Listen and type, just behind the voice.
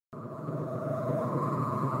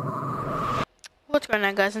what's going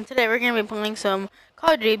on, guys? And today we're gonna be playing some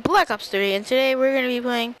Call of Duty Black Ops 3, and today we're gonna be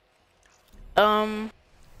playing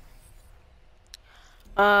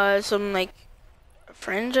some like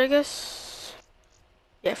Fringe, I guess.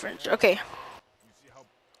 Yeah, Fringe. Okay.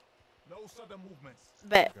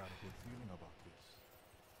 Bet.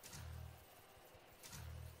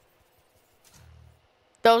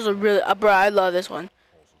 That was a really, bro. I love this one,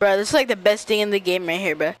 bro. This is like the best thing in the game right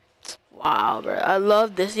here, bro. Wow, bro. I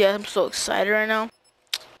love this. Yeah, I'm so excited right now.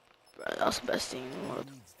 Bro, that's the best thing in the world.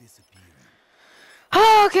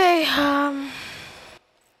 Okay.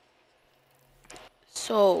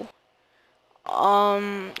 So,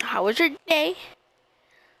 how was your day?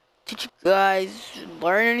 Did you guys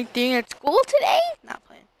learn anything at school today? Not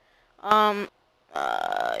playing.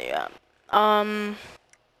 Yeah.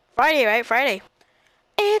 Friday, right? Friday.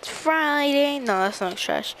 It's Friday. No, that's not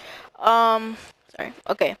trash. Sorry.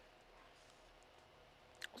 Okay.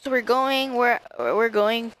 So we're going. Where we're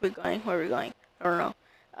going? Where are we going? I don't know.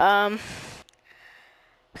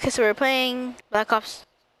 Okay, so we're playing Black Ops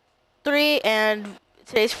 3, and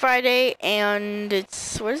today's Friday, and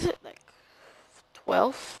it's, what is it, like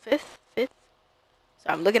 12th, 5th? So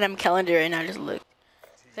I'm looking at my calendar right now. Just look.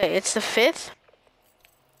 Okay, it's the 5th,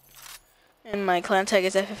 and my clan tag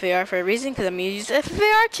is FFAR for a reason, because I'm gonna use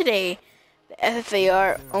FFAR today. The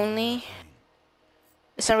FFAR only.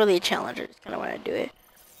 It's not really a challenge. I just kind of want to do it.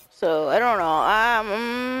 So I don't know.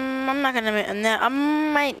 I'm not gonna. I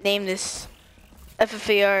might name this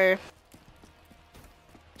FFAR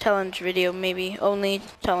challenge video, maybe only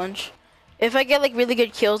challenge. If I get like really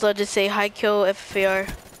good kills, I'll just say high kill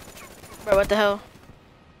FFAR. Bro, what the hell?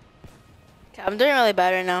 Okay, I'm doing really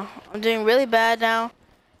bad right now. I'm doing really bad now.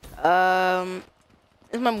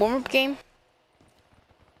 It's my warm-up game.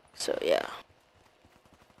 So yeah.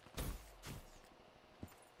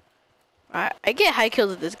 Alright, I get high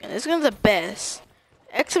kills with this gun. This gun's the best.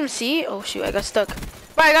 XMC? Oh shoot, I got stuck.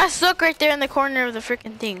 Bro, I got stuck right there in the corner of the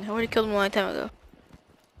freaking thing. I already killed him a long time ago.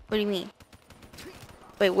 What do you mean?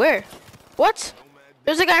 Wait, where? What?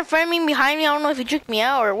 There's a guy in front of me, behind me. I don't know if he tricked me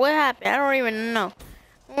out or what happened. I don't even know.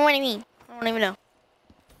 What do you mean? I don't even know.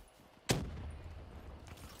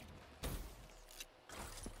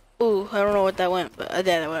 Ooh, I don't know what that went, but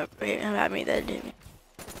that went right here. I mean, that did me.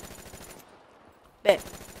 Bet.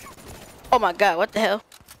 Oh my god, what the hell?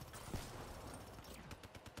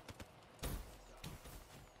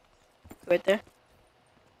 Right there.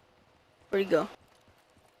 Where'd he go?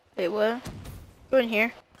 Wait, what? Go in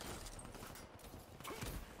here.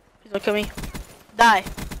 Please don't kill me. Die.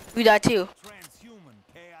 You die too.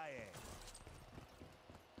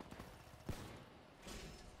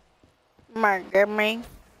 Marga, man.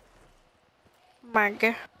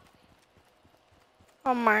 Marga.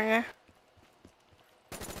 Oh, Marga.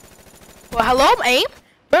 Well, hello, aim?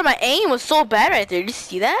 Bro, my aim was so bad right there. Did you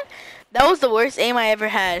see that? That was the worst aim I ever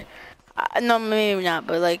had. No, maybe not,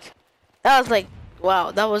 but like, that was like,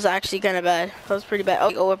 wow, that was actually kind of bad. That was pretty bad.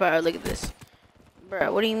 Oh, overpowered. Look at this.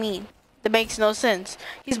 Bro, what do you mean? That makes no sense.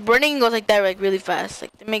 He's burning and goes like that, like really fast.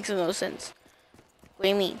 Like, that makes no sense. What do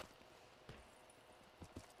you mean?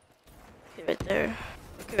 Okay, right there.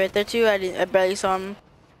 Okay, right there too. I barely saw him.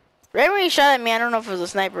 Right when he shot at me, I don't know if it was a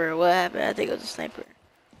sniper or what happened. I think it was a sniper.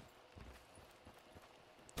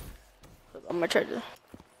 I'm gonna try to.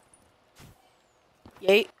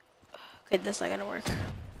 Yay. Okay, that's not gonna work.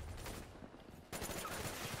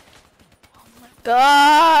 Oh my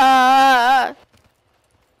god!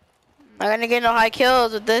 I'm not gonna get no high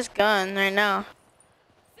kills with this gun right now.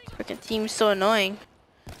 This freaking team's so annoying.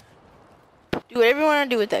 Do whatever you wanna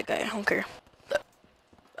do with that guy. I don't care.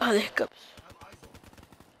 Oh, the hiccups.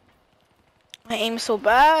 My aim's so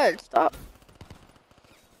bad. Stop.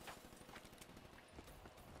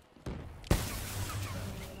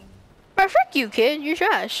 Bro, frick you, kid. You're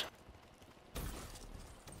trash.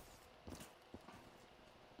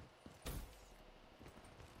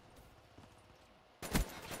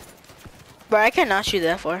 Bro, I cannot shoot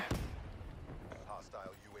that far.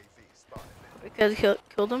 Because he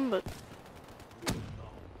killed him, but...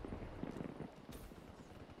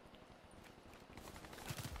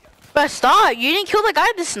 Bro, stop. You didn't kill the guy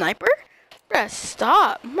with the sniper? Bro,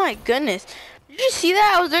 stop. My goodness. Did you see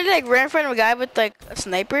that? I was literally like right in front of a guy with like a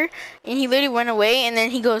sniper, and he literally went away, and then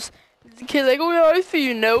he goes, the kid like, oh yeah, I see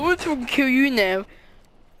you now. Let's kill you now.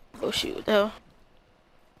 Oh shoot, what the hell?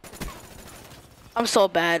 I'm so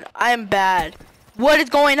bad. I am bad. What is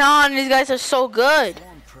going on? These guys are so good.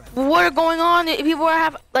 What are going on? People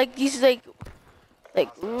have like these like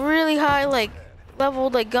really high like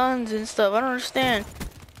leveled like guns and stuff. I don't understand.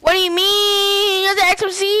 What do you mean? That's an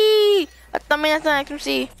XMC. I mean that's not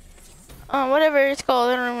XMC. Whatever it's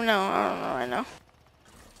called. I don't even know. I don't know right now.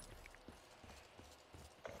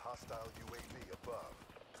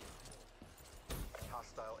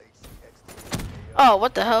 Oh,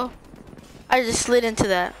 what the hell? I just slid into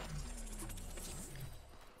that.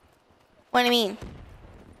 What do you mean?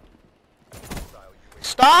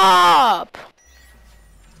 Stop!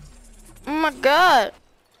 Oh my god.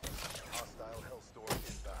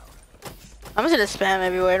 I'm just gonna spam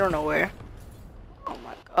everywhere, I don't know where. Oh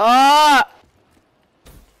my god.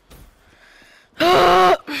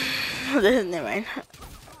 Never mind.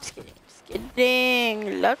 Just kidding. Just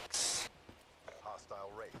kidding. Lux.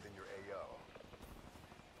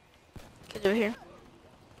 Get over here.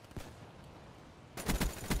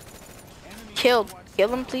 Kill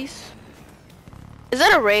him, please. Is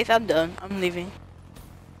that a wraith? I'm done. I'm leaving.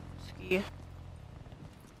 Screw you.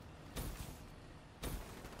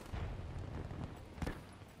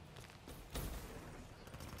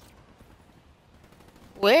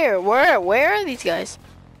 Where are these guys?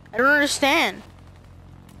 I don't understand.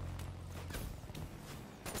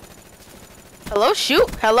 Hello? Shoot.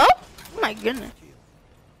 Hello? Oh my goodness.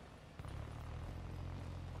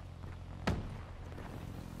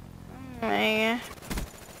 Oh my god.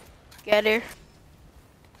 Get her.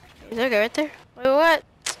 Is there a guy right there? Wait, what?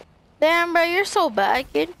 Damn, bro, you're so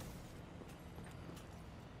bad, kid.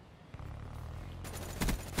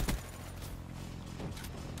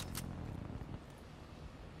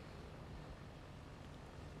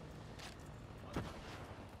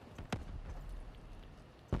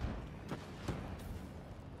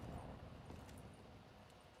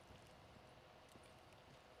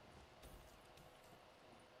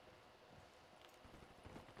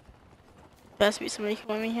 There has to be somebody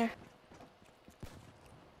coming in here.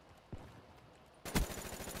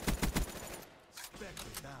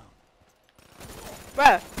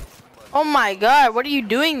 Bruh. Oh my god, what are you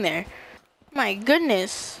doing there? My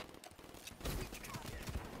goodness.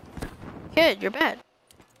 Kid, you're bad.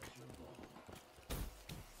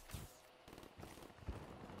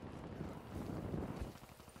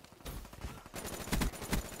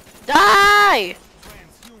 Die!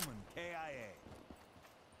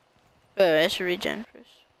 Wait, I should regen first.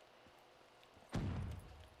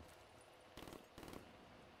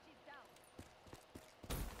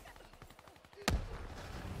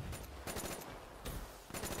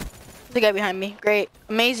 The guy behind me. Great.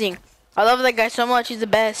 Amazing. I love that guy so much. He's the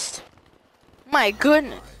best. My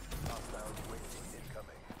goodness.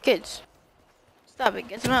 Kids. Stop it.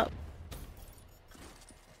 Get some help.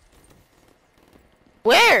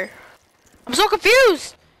 Where? I'm so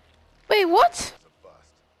confused. Wait, what?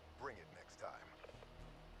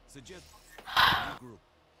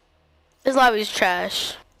 This lobby is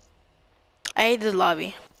trash. I hate this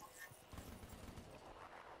lobby.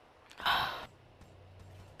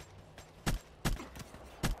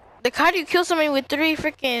 Like, how do you kill somebody with 3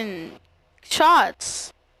 freaking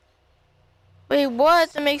shots? Wait,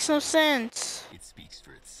 what? That makes no sense. It speaks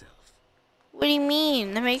for itself. What do you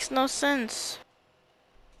mean? That makes no sense.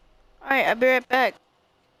 Alright, I'll be right back.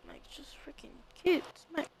 Like, just freaking kids.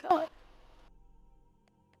 My god.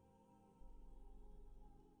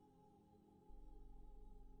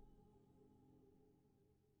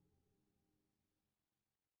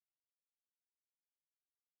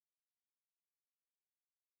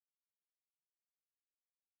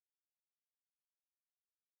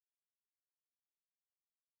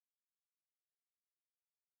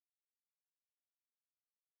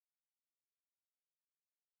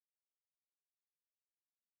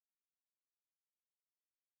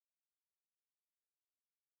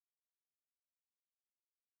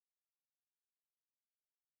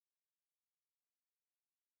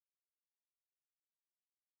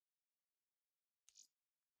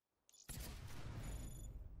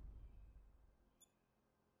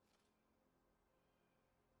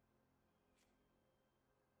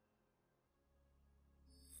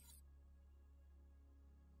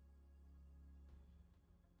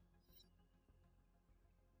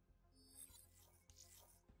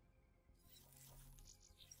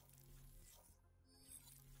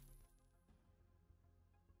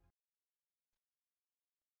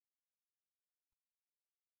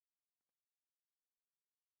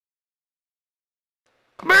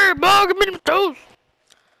 Come here, bug. Give me them toes.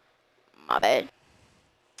 My bad.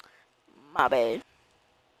 My bad.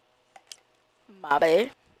 My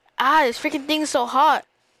bad. Ah, this freaking thing's so hot.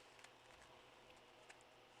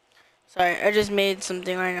 Sorry, I just made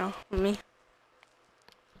something right now for me.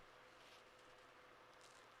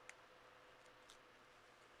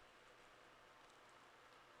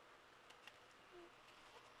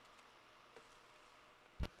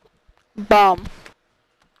 Bomb.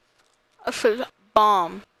 I said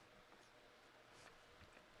bomb.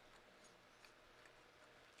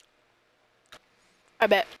 I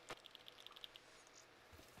bet.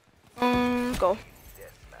 Go.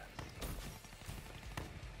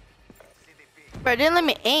 Bro, it didn't let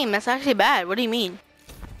me aim. That's actually bad. What do you mean?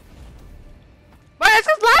 Bro, it's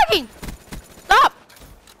just lagging. Stop.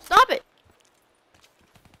 Stop it.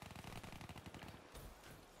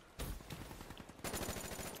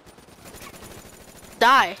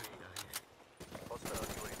 Die.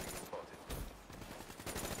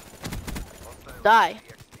 Die.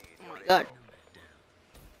 Oh my god.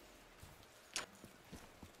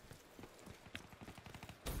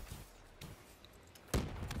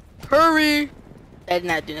 Hurry. That did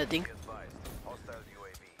not do nothing.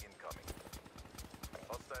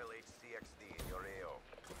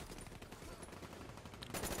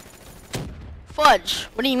 Fudge.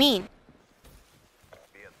 What do you mean?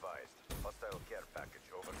 Be advised. Hostile care package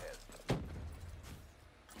overhead.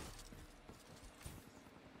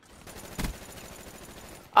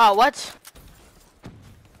 Oh, what?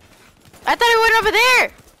 I thought it went over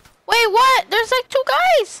there. Wait, what? There's like 2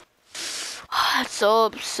 guys. Oh, that's so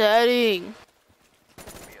upsetting. Be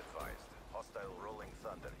advised. Hostile rolling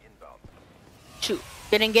thunder inbound. Shoot.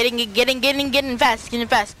 Get in fast. Get in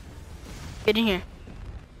fast. Get in here.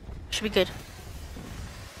 Should be good.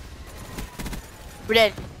 We're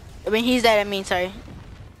dead. I mean, he's dead. I mean, sorry.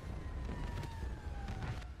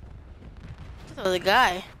 That was a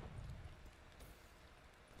guy.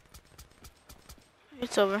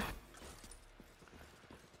 It's over.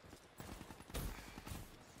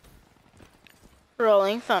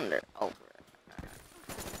 Rolling thunder. Over.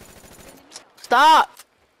 Stop.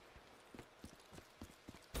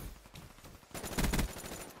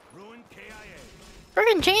 Ruined KIA.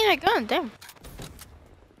 Freaking change that gun. Damn.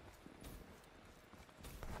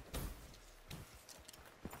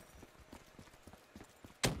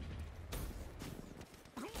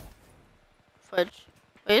 Fudge.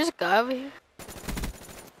 Wait, there's a guy over here.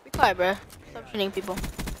 Be quiet, bruh. Stop shooting people.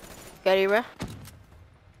 Get here, bruh.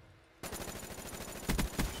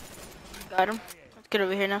 Got him. Let's get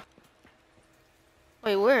over here now.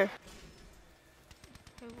 Wait, where?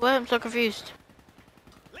 Wait, what? I'm so confused.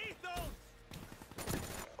 Lethal!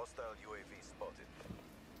 Hostile UAV spotted.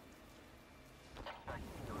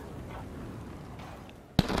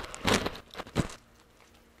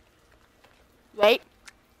 Wait.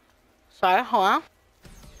 Sorry, hold on.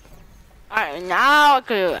 Alright, now I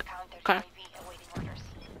can do it. Okay.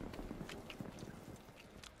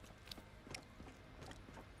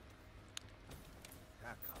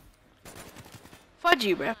 Fudge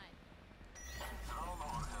you, bro.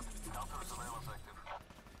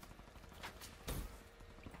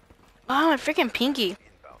 Oh, my freaking pinky.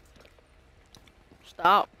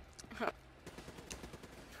 Stop. I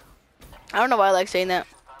don't know why I like saying that.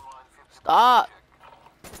 Stop.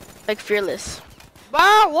 Like fearless.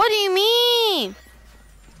 Bro, what do you mean?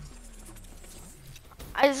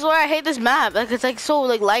 I swear I hate this map. Like it's like so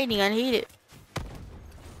like lightning. I hate it.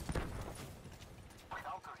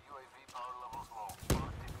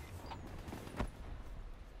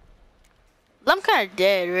 I'm kind of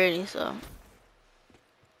dead already, so.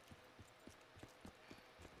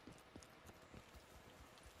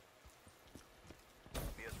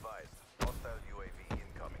 Be advised. Hostile UAV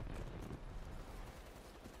incoming.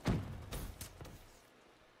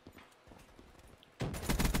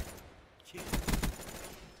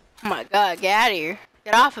 Oh my god, get out of here.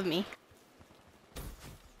 Get off of me.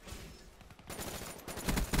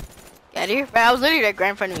 Get out of here. Bro, I was literally right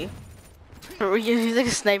in front of you. He's like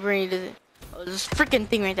a sniper and he does it. Oh, this freaking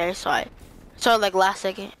thing right there. I saw it. I saw it like last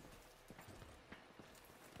second.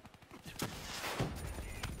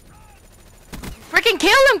 Freaking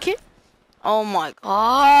kill him, kid. Oh my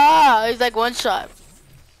god. He's like one shot.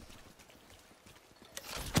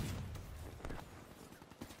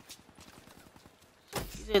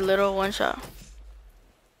 He's a little one shot.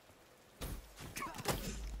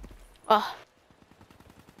 Oh.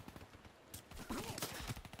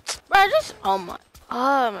 Bro, just. Oh my.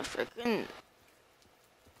 Oh my freaking.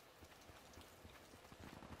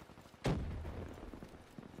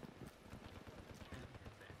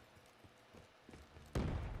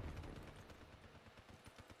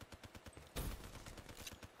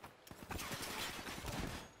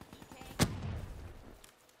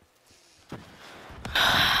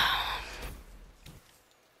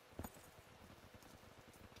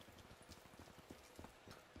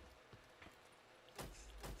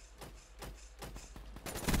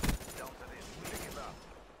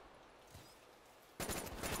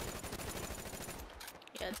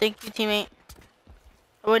 Yeah, thank you, teammate.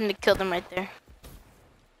 I wouldn't have killed him right there.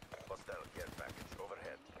 Hostile care package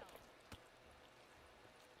overhead.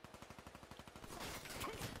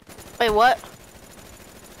 Wait, what?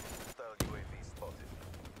 Hostile UAV spotted.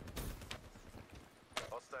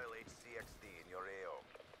 Hostile HCXD in your AO.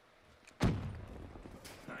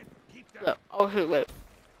 Look, oh shit, wait.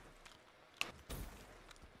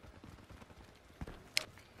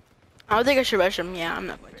 I don't think I should rush him. Yeah, I'm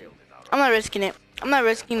not going to. I'm not risking it. I'm not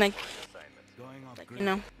risking like you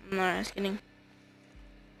know, I'm not risking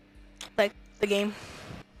like the game.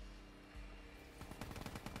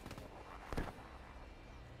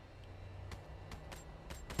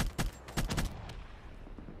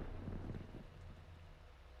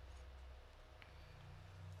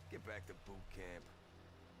 Get back to boot camp.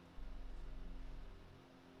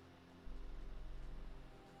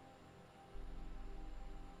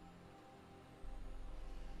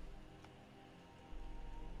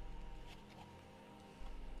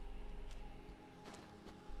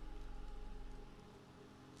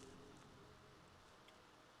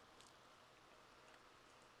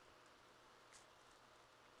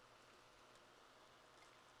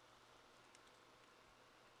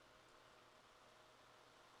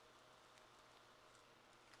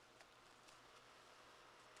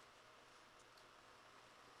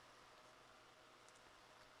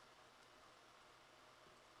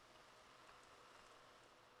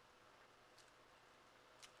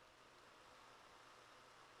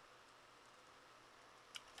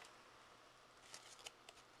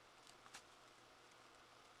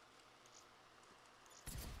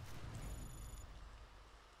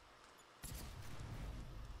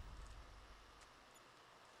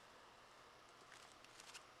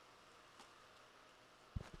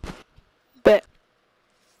 But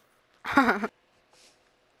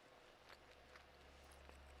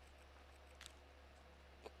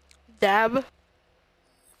dab.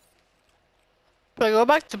 But go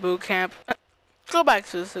back to boot camp. Go back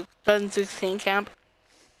to the 2016 camp.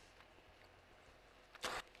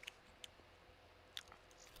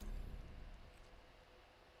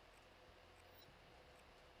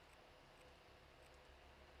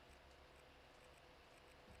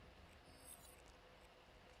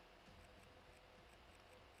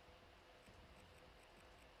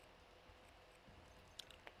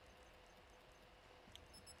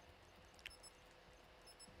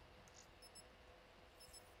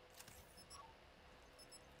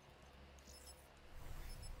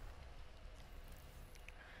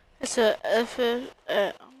 It's a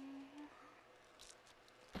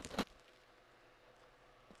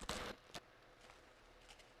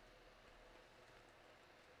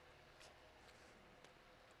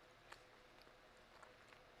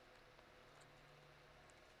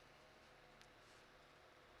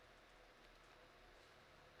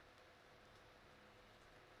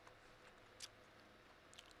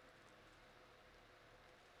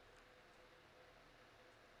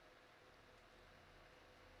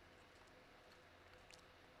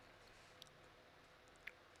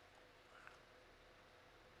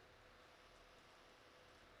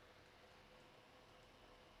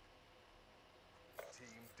Team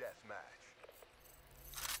deathmatch.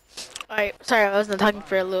 Alright, sorry, I wasn't talking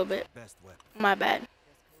for a little bit. Best weapon. My bad.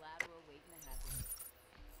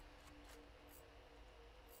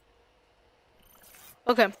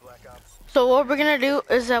 Okay, Black Ops. so what we're gonna do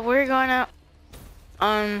is that we're gonna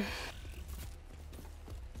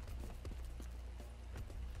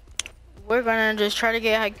we're gonna just try to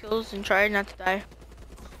get high kills and try not to die.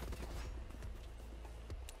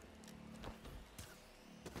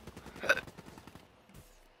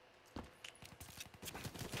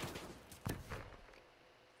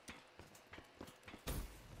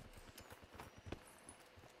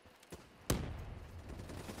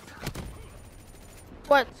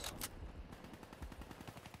 What?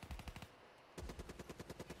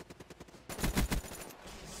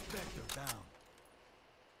 Spectre down.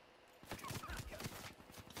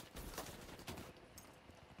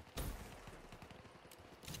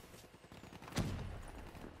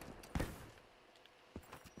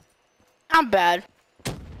 I'm bad.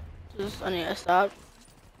 Just I need to stop.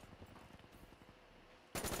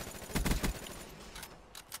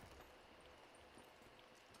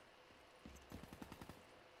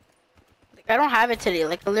 Like, I don't have it today.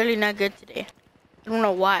 Like I'm literally not good today. I don't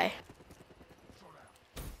know why.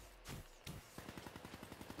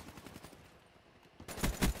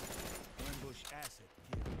 Ambush asset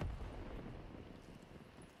here.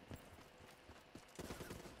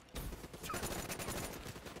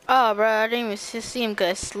 Oh, bro, I didn't even see him because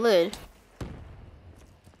I slid.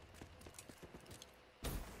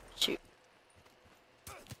 Shoot.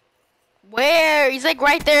 Where? He's like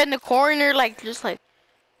right there in the corner, like just like,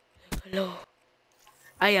 hello.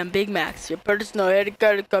 I am Big Max, your personal head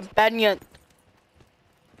companion.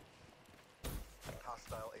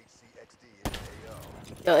 Hostile HCXD in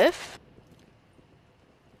AO. Yo, if?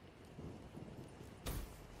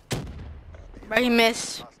 Right, he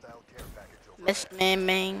missed. Hostile care Miss Man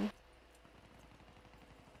Man.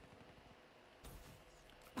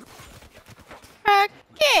 I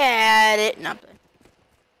get it. Nothing.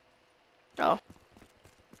 Oh.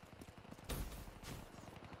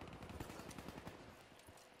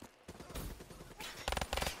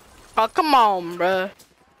 Oh, come on, bruh.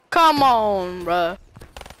 Come on, bruh.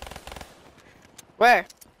 Where?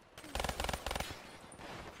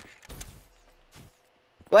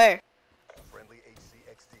 Where? Friendly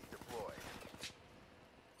HCXD deployed.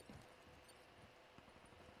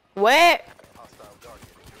 Where? Hostile Guardian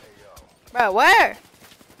in your AO. Bro, where?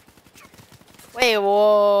 Wait,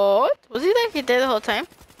 what? Was he like there the whole time?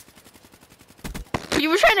 You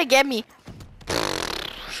were trying to get me.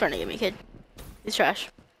 Trying to get me, kid. He's trash.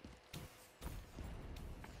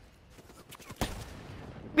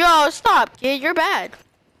 Yo, stop, kid. You're bad.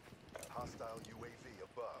 Hostile UAV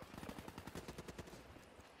above.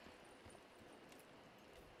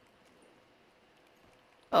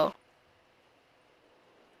 Oh.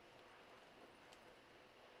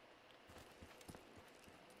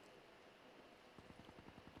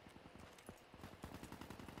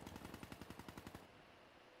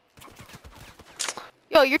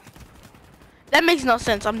 Yo, you're. That makes no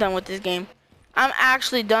sense. I'm done with this game. I'm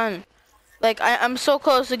actually done. Like, I'm so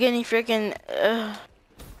close to getting freaking.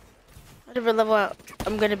 Whatever level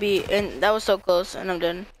I'm gonna be. And that was so close, and I'm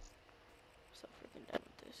done. So freaking done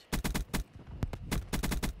with this.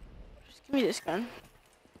 Just give me this gun.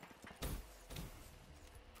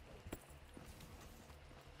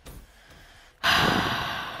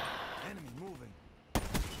 Enemy moving.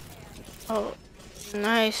 Oh,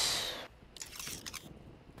 nice.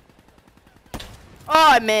 Oh,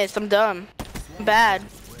 I missed. I'm dumb. I'm bad.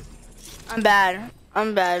 I'm bad.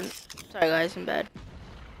 I'm bad. Sorry, guys. I'm bad.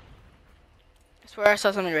 I swear I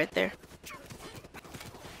saw something right there.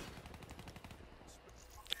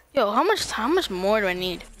 Yo, how much more do I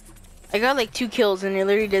need? I got like 2 kills and it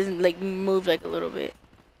literally doesn't like move like a little bit.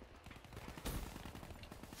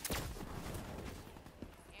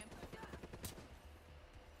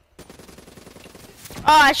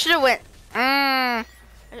 Oh, I should have went.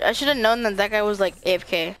 I should have known that that guy was like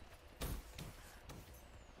AFK.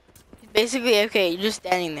 He's basically AFK. You're just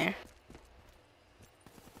standing there.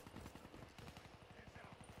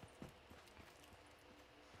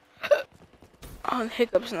 Oh,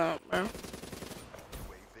 hiccups now, bro. UAV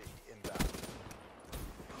inbound.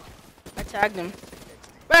 I tagged him.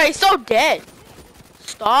 Bro, he's so dead.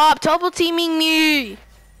 Stop double teaming me. You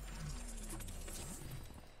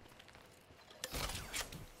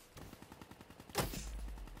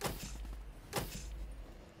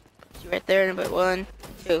right there in about 1,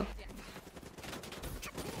 2.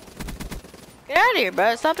 Get out of here,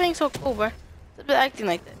 bro. Stop being so cool, bro. Stop acting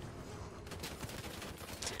like that.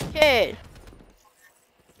 Kid.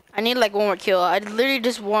 I need like 1 more kill. I literally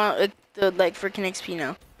just want like, the like freaking XP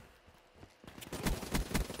now.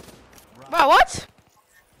 Bro, what?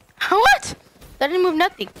 What? That didn't move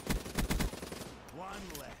nothing. One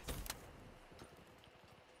left.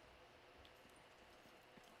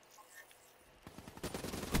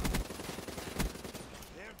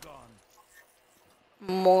 They're gone.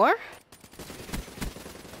 More?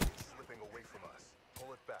 Slipping away from us.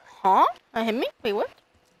 Pull it back. Huh? That hit me? Wait, what?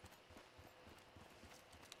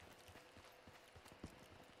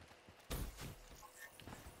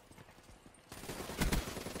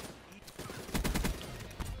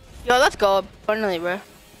 Yo, let's go. Finally, bro.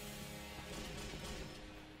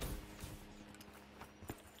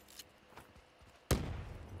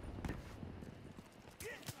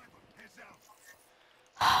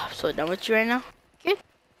 I'm so done with you right now. Good.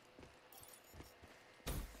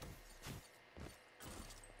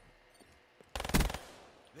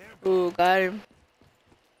 Ooh, got him.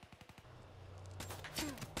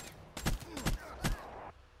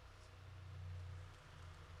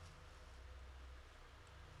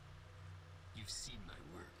 You've seen my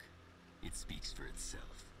work. It speaks for itself.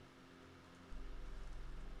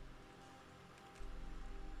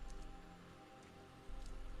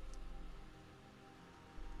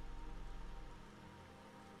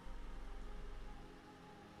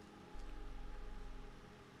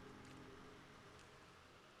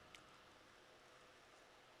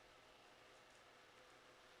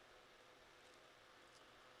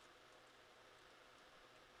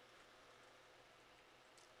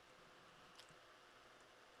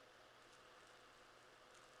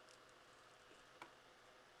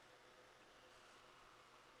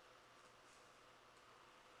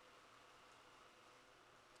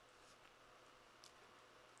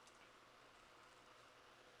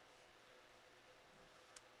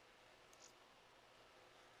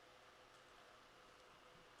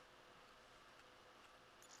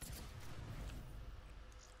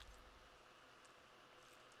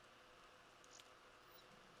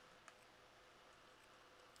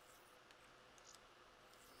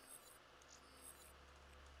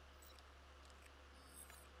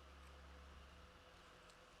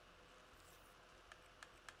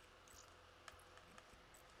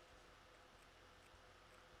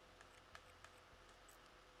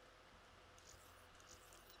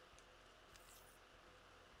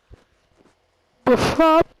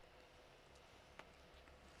 So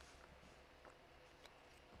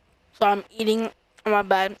I'm eating on my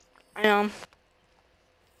bed. I am.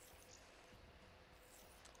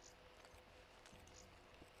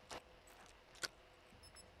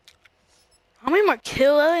 How many more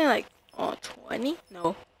kills? I think like, oh, 20?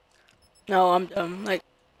 No. No, I'm dumb. Like,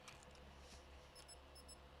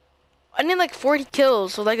 I need like 40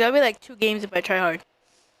 kills. So like, that'll be like 2 games if I try hard.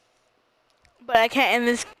 But I can't end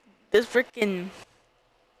this freaking,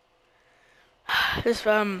 this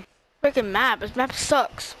freaking map. This map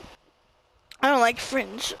sucks. I don't like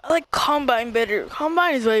Fringe. I like Combine better.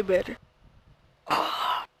 Combine is way better.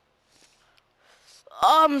 Oh,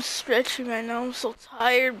 I'm stretching right now. I'm so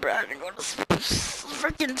tired, bro. I need to go to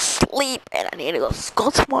freaking sleep, and I need to go to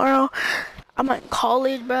school tomorrow. I'm in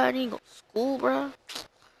college, bro. I need to go to school, bro.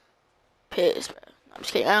 Pissed, bro. No, I'm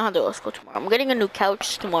just kidding. I don't have to go to school tomorrow. I'm getting a new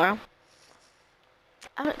couch tomorrow.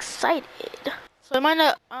 I'm excited. So I might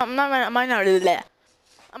not. I might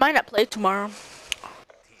not play tomorrow. Team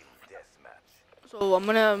deathmatch. So I'm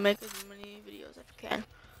gonna make as many videos as I can.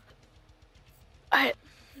 Alright,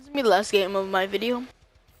 this is gonna be the last game of my video.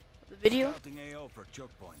 The video. Scouting AO for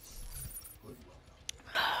choke points.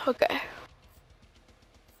 Okay.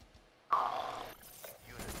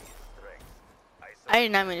 Unity is strength. I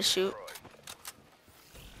did not mean to shoot. Destroyed.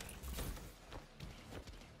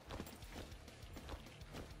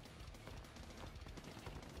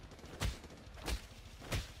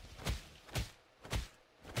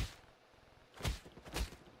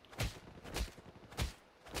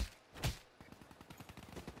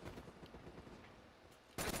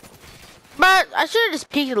 But I should have just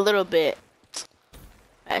peeked a little bit.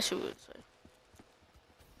 I should have.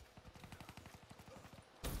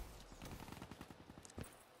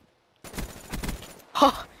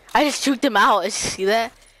 Oh, I just juked him out. Did you see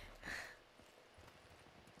that?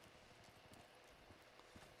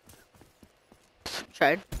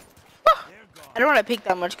 Tried. They're gone. I don't want to peek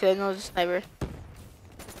that much because I know it's a sniper.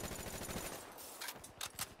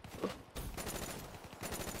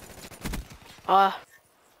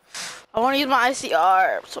 I want to use my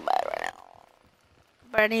ICR so bad right now.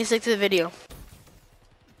 But I need to stick to the video.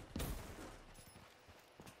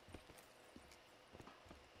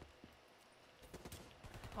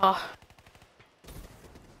 Oh.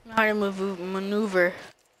 Know how to maneuver.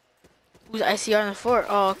 Who's ICR on the fort?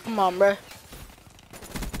 Oh, come on, bro.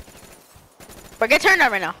 Bro, get turned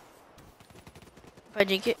on right now. If I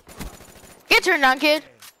dink it. Get turned on, kid.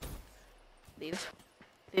 Leave.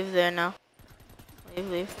 Leave there now.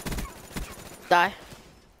 Leave. Die.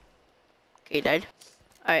 Okay, he died.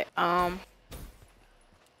 Alright,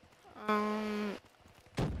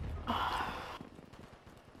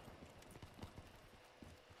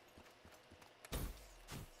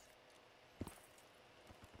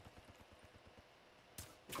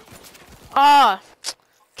 Ah,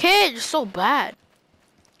 kid, you're so bad.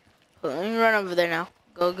 Hold on, let me run over there now.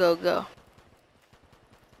 Go.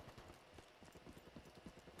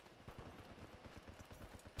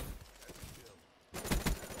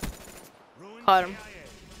 Ruined Caught him. CIA.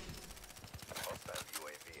 Hostile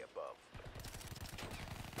UAV above.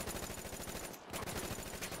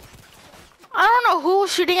 I don't know who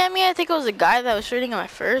was shooting at me. I think it was the guy that was shooting at me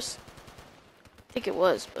first. I think it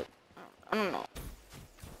was, but I don't know.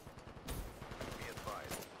 Be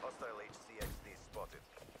advised. Hostile HCXD spotted.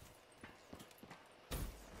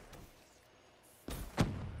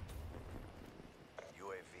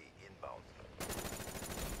 UAV inbound.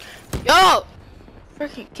 Yo!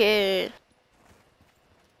 Freaking kid.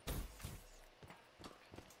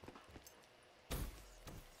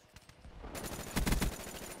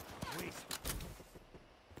 Wait.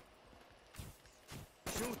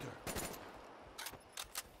 Shooter.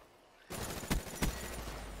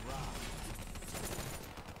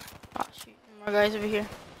 Oh, shoot. More guys over here.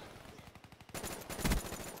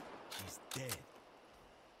 He's dead.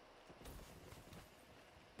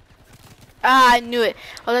 Ah, I knew it.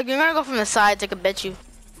 I was like, you're gonna go from the sides, I could bet you.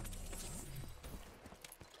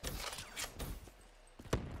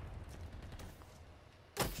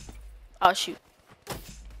 Oh, shoot.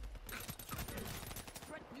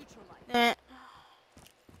 Eh.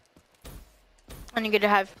 I need to get a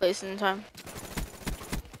half place in time.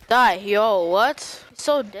 Die. Yo, what? He's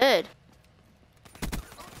so dead.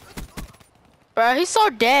 Bro, he's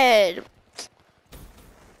so dead.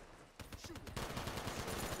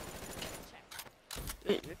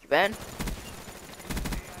 You're bad.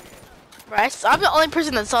 Bro, I'm the only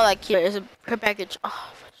person that saw that kid. There's a care package.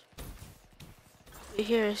 Oh, fudge. Over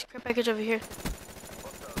here. There's a care package over here.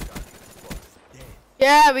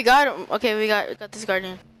 Yeah, we got him. Okay, we got this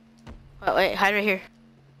guardian. Wait, hide right here.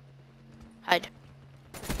 Hide.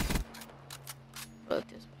 like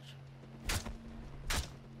this much.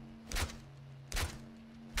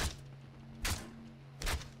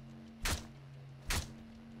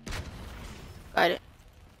 Got it.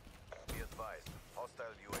 Be advised. Hostile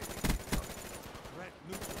UAV incoming. Threat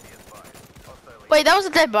neutral. Be advised. Hostile Wait, that was a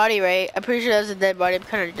dead body, right? I'm pretty sure that was a dead body. I'm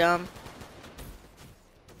kind of dumb.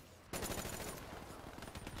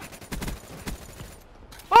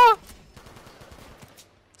 Oh!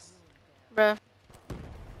 Bruh.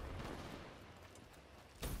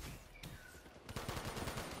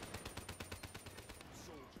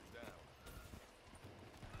 Soldier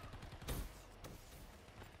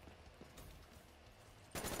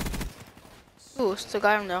down. Ooh, still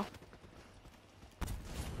got him though.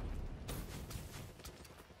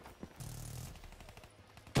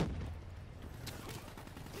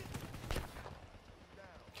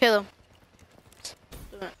 Kill him.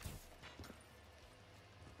 Do it.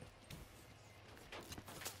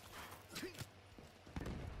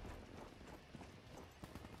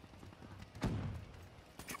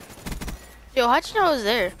 Yo, how'd you know I was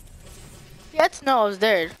there? He had to know I was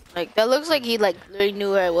there. Like, that looks like he, like, literally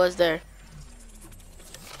knew I was there.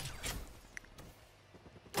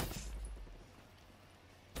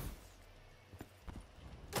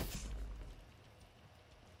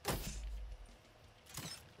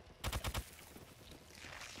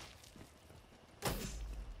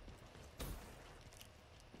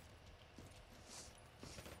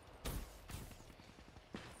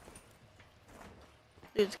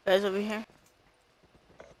 Dude, this guy's over here.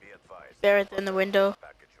 Be advised. They're right there in the window.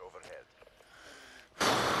 Package overhead.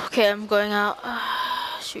 Okay, I'm going out.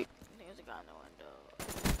 Shoot. There's a guy in the window.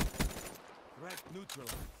 Threat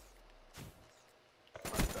neutralized.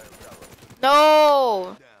 Hostile tower.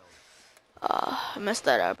 No! Down. I messed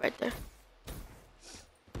that up right there.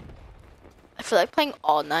 I feel like playing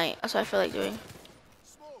all night. That's what I feel like doing.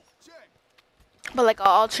 Smoke. Check. But like,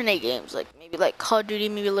 I'll alternate games. Like, maybe like Call of Duty,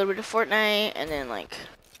 maybe a little bit of Fortnite, and then like...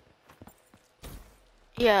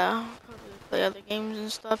 Yeah, probably play other games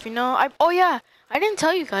and stuff, you know? Oh yeah, I didn't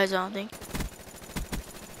tell you guys, I don't think.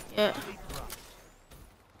 Yeah.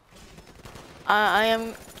 I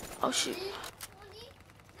am... Oh shoot.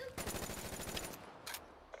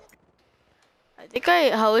 I think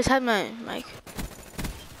I always had my mic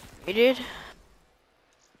muted.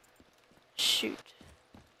 Shoot.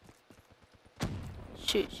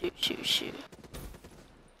 Shoot, shoot, shoot, shoot.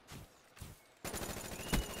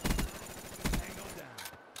 Tango down.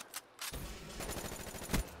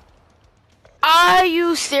 Are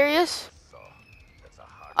you serious? So, that's a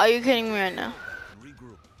hard. Are you kidding me right now?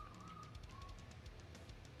 Regroup.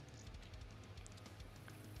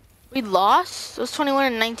 We lost? It was 21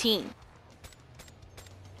 and 19.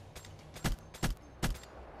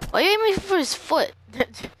 Why are you aiming for his foot?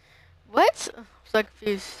 What? I'm so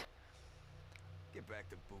confused. Get back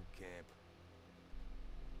to boot camp.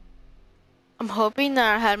 I'm hoping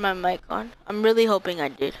that I had my mic on. I'm really hoping I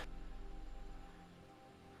did.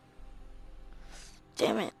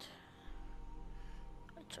 Damn it.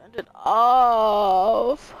 I turned it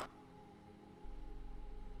off.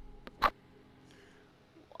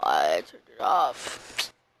 Why I turned it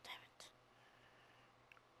off?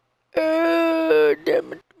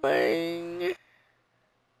 Damn it, man.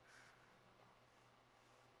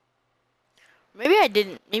 Maybe I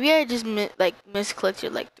didn't. Maybe I just misclicked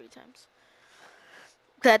it like 3 times.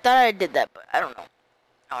 Cause I thought I did that, but I don't know.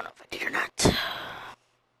 I don't know if I did or not.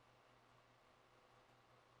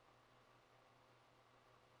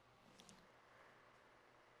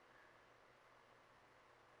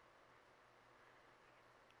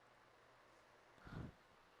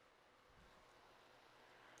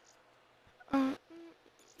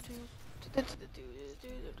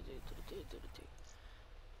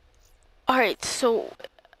 Alright, so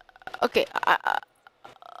okay, I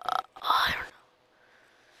don't know.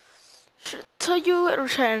 Should I tell you it or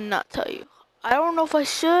should I not tell you? I don't know if I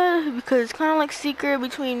should because it's kind of like secret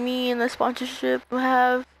between me and the sponsorship I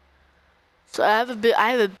have. So I have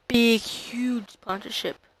a big, huge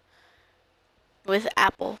sponsorship with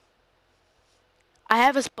Apple. I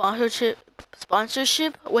have a sponsorship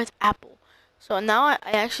with Apple. So now I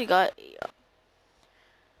actually got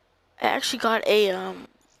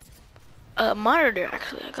a monitor.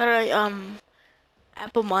 Actually, I got a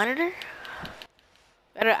Apple monitor.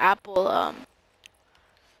 Got an Apple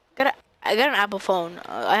I got an Apple phone.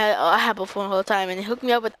 I had an Apple phone the whole time, and it hooked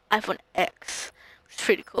me up with iPhone X, which is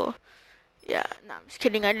pretty cool. Yeah, no, I'm just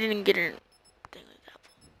kidding. I didn't get anything like that.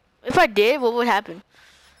 If I did, what would happen?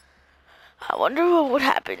 I wonder what would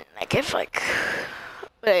happen. Like if like,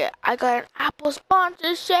 but yeah, I got an Apple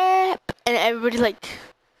sponsorship, and everybody like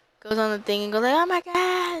goes on the thing and goes like, "Oh my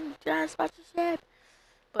God, you got a sponsorship."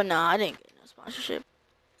 But nah, I didn't get no sponsorship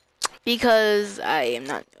because I am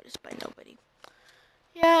not noticed by nobody.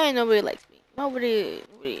 Yeah, nobody likes me. Nobody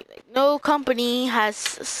like no company has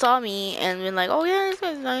saw me and been like, oh yeah, this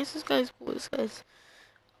guy's nice, this guy's cool, this guy's.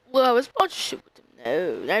 Well, I was sponsorship with him.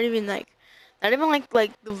 No, not even like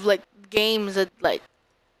games that like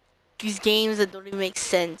these games that don't even make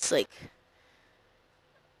sense. Like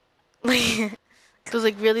it was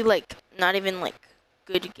like really like not even like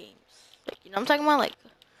good games. Like you know what I'm talking about like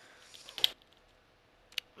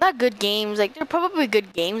not good games. Like they're probably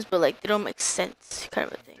good games, but like they don't make sense kind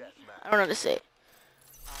of a thing. I don't know how to say it.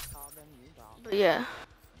 But yeah.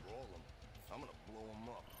 Roll 'em. I'm gonna blow 'em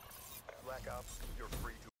up. Black Ops